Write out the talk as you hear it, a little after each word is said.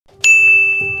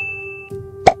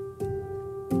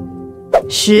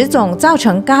10种造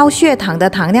成高血糖的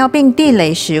糖尿病地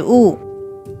雷食物。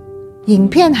影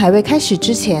片还未开始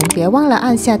之前，别忘了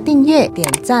按下订阅、点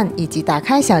赞以及打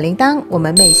开小铃铛。我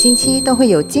们每星期都会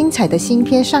有精彩的新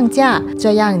片上架，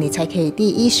这样你才可以第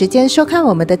一时间收看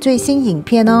我们的最新影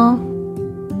片哦。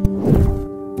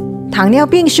糖尿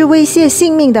病是威胁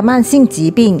性命的慢性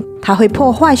疾病，它会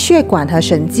破坏血管和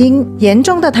神经。严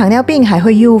重的糖尿病还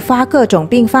会诱发各种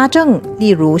并发症，例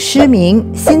如失明、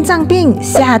心脏病、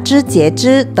下肢截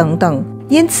肢等等。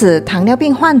因此，糖尿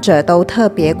病患者都特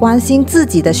别关心自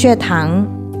己的血糖。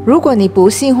如果你不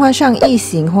幸患上1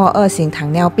型或2型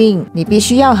糖尿病，你必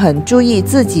须要很注意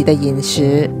自己的饮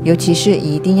食，尤其是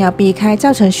一定要避开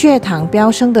造成血糖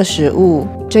飙升的食物，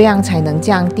这样才能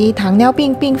降低糖尿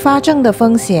病并发症的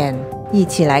风险。一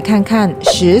起来看看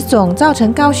10种造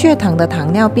成高血糖的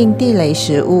糖尿病地雷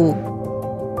食物。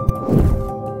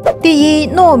第一，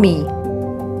糯米。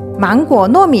芒果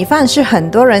糯米饭是很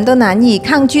多人都难以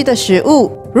抗拒的食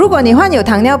物。如果你患有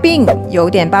糖尿病，有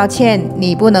点抱歉，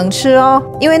你不能吃哦，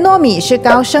因为糯米是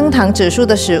高升糖指数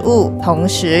的食物，同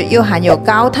时又含有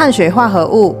高碳水化合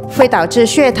物，会导致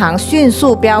血糖迅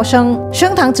速飙升。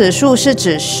升糖指数是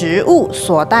指食物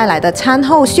所带来的餐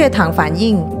后血糖反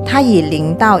应，它以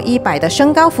0到100的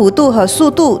升高幅度和速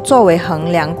度作为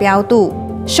衡量标度。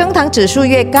升糖指数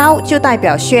越高，就代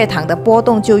表血糖的波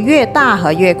动就越大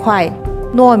和越快。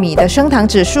糯米的升糖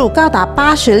指数高达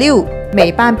86，每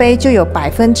半杯就有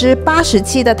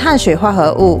87%的碳水化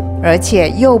合物，而且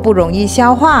又不容易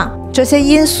消化。这些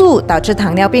因素导致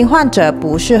糖尿病患者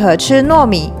不适合吃糯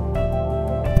米。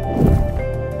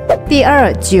第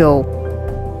二，酒。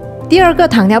第二个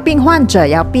糖尿病患者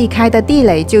要避开的地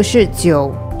雷就是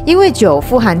酒。因为酒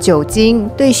富含酒精，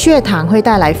对血糖会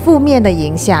带来负面的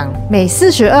影响。每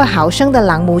42毫升的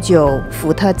朗姆酒、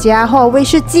伏特加或威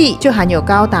士忌就含有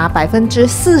高达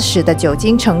40%的酒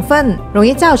精成分，容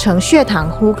易造成血糖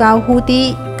忽高忽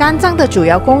低。肝脏的主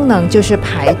要功能就是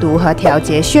排毒和调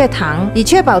节血糖，以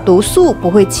确保毒素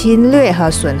不会侵略和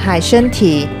损害身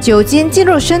体。酒精进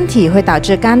入身体会导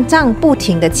致肝脏不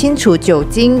停地清除酒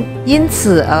精，因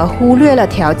此而忽略了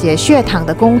调节血糖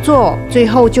的工作，最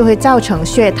后就会造成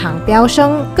血糖飙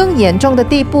升。更严重的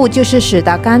地步就是使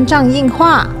得肝脏硬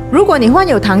化。如果你患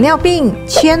有糖尿病，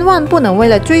千万不能为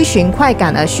了追寻快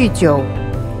感而酗酒。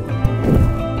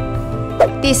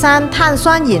第三，碳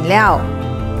酸饮料。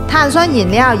碳酸饮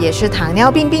料也是糖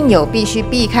尿病病友必须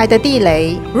避开的地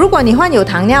雷。如果你患有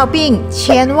糖尿病，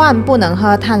千万不能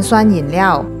喝碳酸饮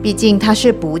料，毕竟它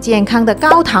是不健康的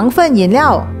高糖分饮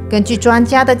料。根据专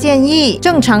家的建议，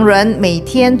正常人每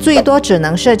天最多只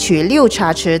能摄取6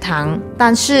茶匙糖，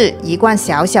但是一罐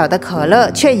小小的可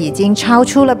乐却已经超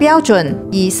出了标准。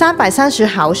以330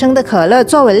毫升的可乐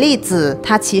作为例子，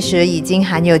它其实已经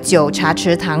含有9茶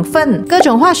匙糖分，各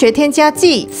种化学添加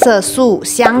剂、色素、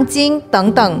香精等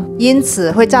等，因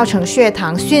此会造成血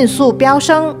糖迅速飙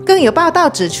升。更有报道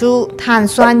指出，碳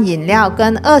酸饮料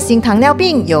跟2型糖尿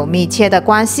病有密切的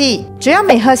关系，只要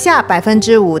每喝下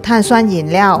5%碳酸饮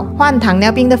料，患糖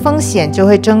尿病的风险就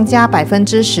会增加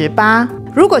18%。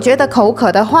如果觉得口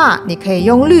渴的话，你可以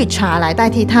用绿茶来代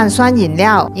替碳酸饮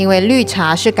料，因为绿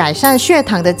茶是改善血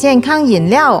糖的健康饮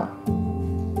料。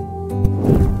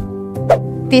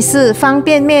第四，方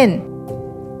便面。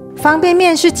方便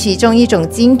面是其中一种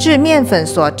精致面粉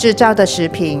所制造的食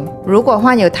品。如果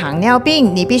患有糖尿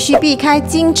病，你必须避开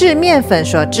精致面粉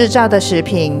所制造的食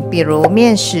品，比如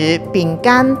面食、饼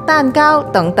干、蛋糕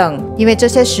等等，因为这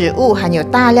些食物含有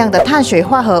大量的碳水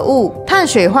化合物。碳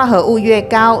水化合物越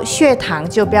高，血糖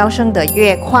就飙升得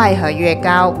越快和越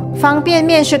高。方便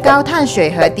面是高碳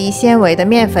水和低纤维的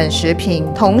面粉食品，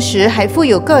同时还富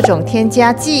有各种添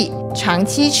加剂。长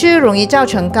期吃容易造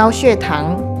成高血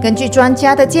糖。根据专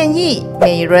家的建议，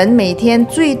每人每天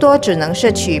最多只能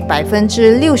摄取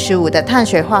65%的碳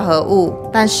水化合物，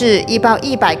但是一包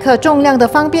100克重量的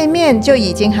方便面就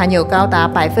已经含有高达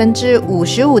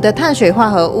55%的碳水化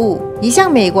合物。一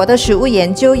项美国的食物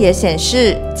研究也显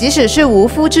示，即使是无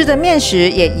麸质的面食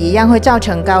也一样会造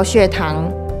成高血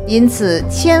糖，因此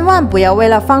千万不要为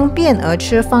了方便而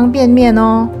吃方便面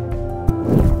哦。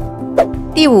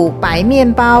第五，白面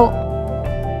包。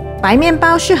白面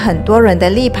包是很多人的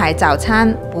立牌早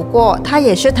餐，不过它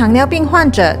也是糖尿病患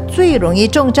者最容易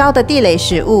中招的地雷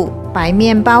食物。白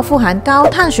面包富含高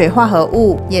碳水化合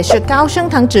物，也是高升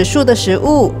糖指数的食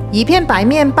物。一片白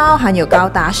面包含有高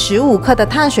达15克的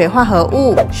碳水化合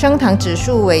物，升糖指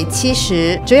数为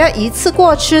70。只要一次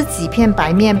过吃几片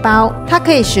白面包，它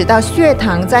可以使到血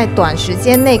糖在短时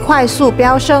间内快速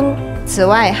飙升。此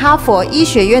外，哈佛医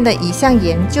学院的一项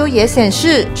研究也显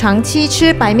示，长期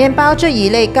吃白面包这一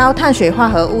类高碳水化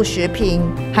合物食品，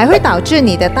还会导致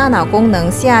你的大脑功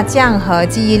能下降和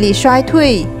记忆力衰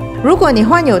退。如果你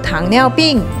患有糖尿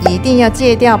病，一定要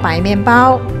戒掉白面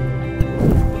包。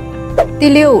第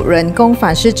6，人工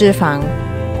反式脂肪。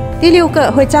第6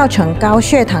个会造成高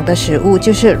血糖的食物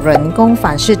就是人工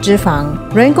反式脂肪。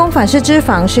人工反式脂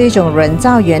肪是一种人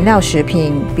造原料食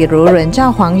品，比如人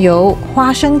造黄油、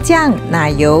花生酱、奶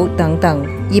油等等。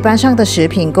一般上的食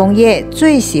品工业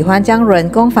最喜欢将人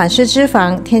工反式脂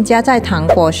肪添加在糖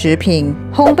果食品、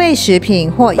烘焙食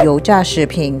品或油炸食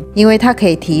品，因为它可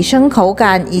以提升口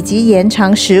感以及延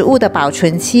长食物的保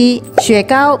存期。雪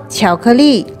糕、巧克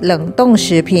力、冷冻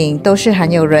食品都是含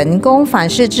有人工反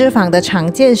式脂肪的常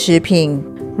见食品。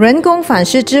人工反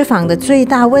式脂肪的最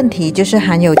大问题就是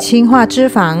含有氢化脂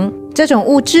肪。这种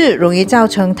物质容易造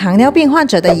成糖尿病患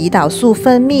者的胰岛素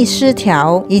分泌失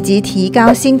调，以及提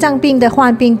高心脏病的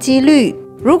患病几率。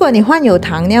如果你患有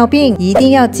糖尿病，一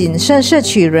定要谨慎摄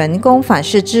取人工反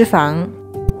式脂肪。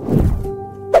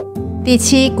第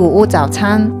7，谷物早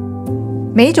餐。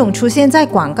每种出现在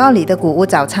广告里的谷物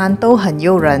早餐都很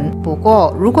诱人，不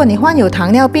过如果你患有糖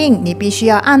尿病，你必须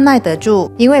要按耐得住，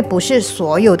因为不是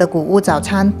所有的谷物早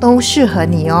餐都适合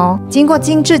你哦。经过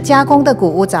精致加工的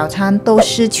谷物早餐都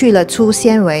失去了粗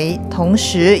纤维，同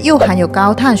时又含有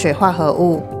高碳水化合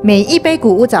物。每一杯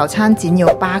谷物早餐仅有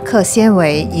8克纤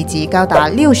维，以及高达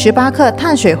68克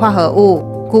碳水化合物。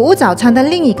谷物早餐的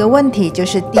另一个问题就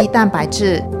是低蛋白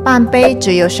质，半杯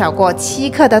只有少过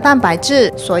7克的蛋白质，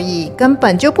所以根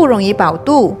本就不容易饱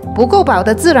肚。不够饱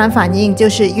的自然反应就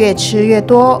是越吃越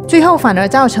多，最后反而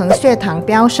造成血糖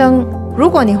飙升。如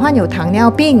果你患有糖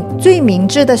尿病，最明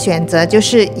智的选择就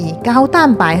是以高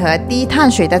蛋白和低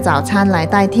碳水的早餐来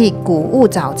代替谷物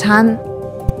早餐。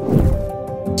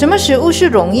什么食物是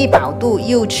容易饱肚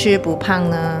又吃不胖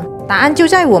呢？答案就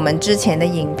在我们之前的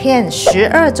影片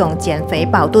12种减肥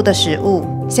饱肚的食物。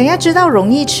想要知道容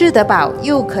易吃得饱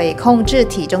又可以控制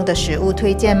体重的食物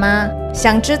推荐吗？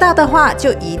想知道的话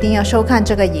就一定要收看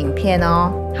这个影片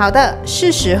哦。好的，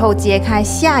是时候揭开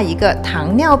下一个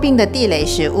糖尿病的地雷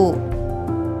食物。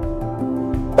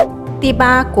第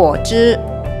8，果汁。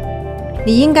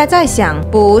你应该在想，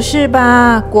不是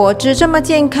吧？果汁这么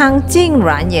健康，竟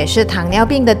然也是糖尿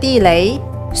病的地雷？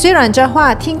虽然这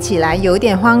话听起来有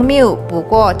点荒谬，不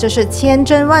过这是千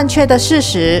真万确的事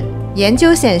实。研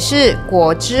究显示，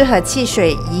果汁和汽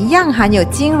水一样含有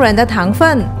惊人的糖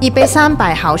分。一杯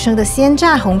300毫升的鲜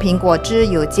榨红苹果汁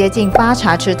有接近8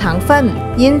茶匙糖分，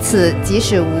因此即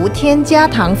使无添加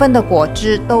糖分的果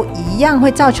汁都一样会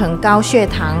造成高血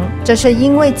糖。这是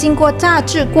因为经过榨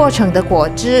制过程的果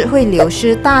汁会流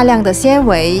失大量的纤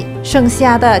维，剩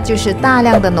下的就是大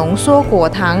量的浓缩果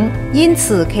糖，因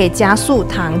此可以加速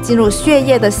糖进入血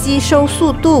液的吸收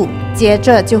速度，接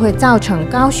着就会造成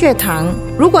高血糖。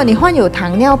如果你患有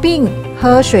糖尿病，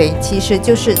喝水其实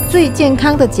就是最健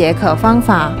康的解渴方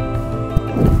法。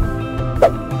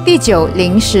第9，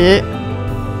零食。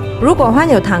如果患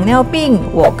有糖尿病，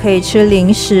我可以吃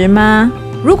零食吗？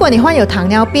如果你患有糖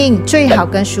尿病，最好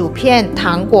跟薯片、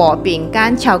糖果、饼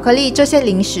干、巧克力这些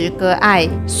零食割爱。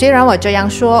虽然我这样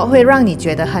说会让你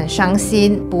觉得很伤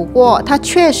心，不过它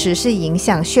确实是影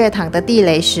响血糖的地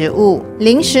雷食物。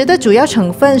零食的主要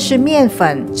成分是面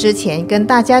粉，之前跟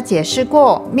大家解释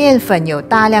过，面粉有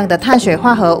大量的碳水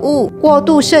化合物，过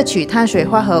度摄取碳水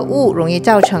化合物容易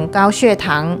造成高血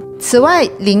糖。此外，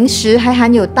零食还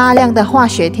含有大量的化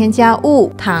学添加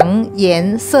物、糖、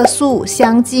盐、色素、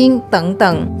香精等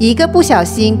等，一个不小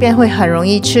心便会很容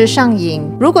易吃上瘾。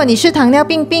如果你是糖尿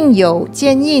病病友，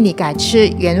建议你改吃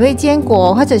原味坚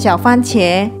果或者小番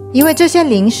茄，因为这些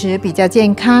零食比较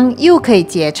健康，又可以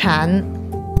解馋。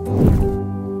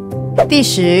第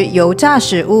10，油炸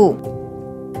食物。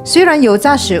虽然油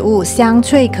炸食物香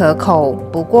脆可口，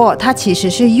不过它其实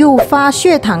是诱发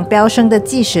血糖飙升的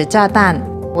即时炸弹。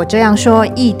我这样说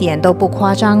一点都不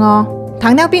夸张哦。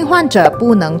糖尿病患者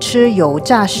不能吃油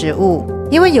炸食物，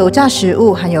因为油炸食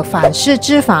物含有反式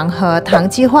脂肪和糖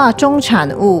基化中产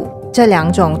物，这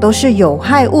2种都是有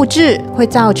害物质，会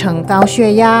造成高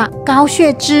血压、高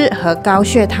血脂和高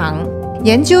血糖。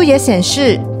研究也显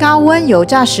示，高温油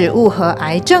炸食物和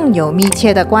癌症有密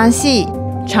切的关系。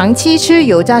长期吃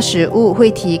油炸食物会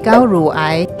提高乳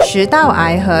癌、食道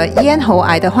癌和咽喉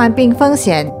癌的患病风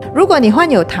险。如果你患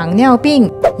有糖尿病，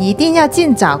一定要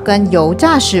尽早跟油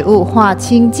炸食物划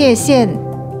清界限。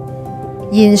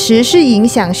饮食是影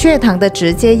响血糖的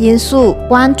直接因素，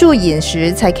关注饮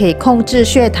食才可以控制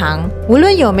血糖。无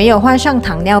论有没有患上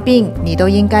糖尿病，你都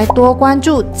应该多关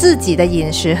注自己的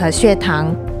饮食和血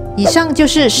糖。以上就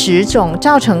是10种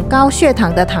造成高血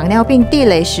糖的糖尿病地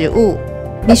雷食物。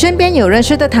你身边有认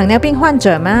识的糖尿病患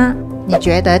者吗？你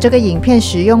觉得这个影片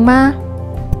实用吗？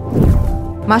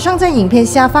马上在影片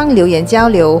下方留言交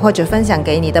流，或者分享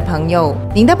给你的朋友。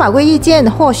您的宝贵意见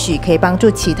或许可以帮助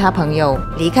其他朋友。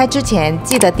离开之前，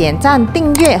记得点赞、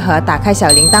订阅和打开小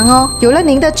铃铛哦。有了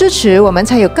您的支持，我们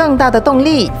才有更大的动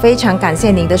力。非常感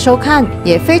谢您的收看，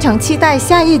也非常期待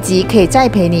下一集可以再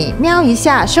陪你瞄一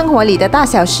下生活里的大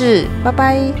小事。拜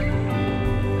拜。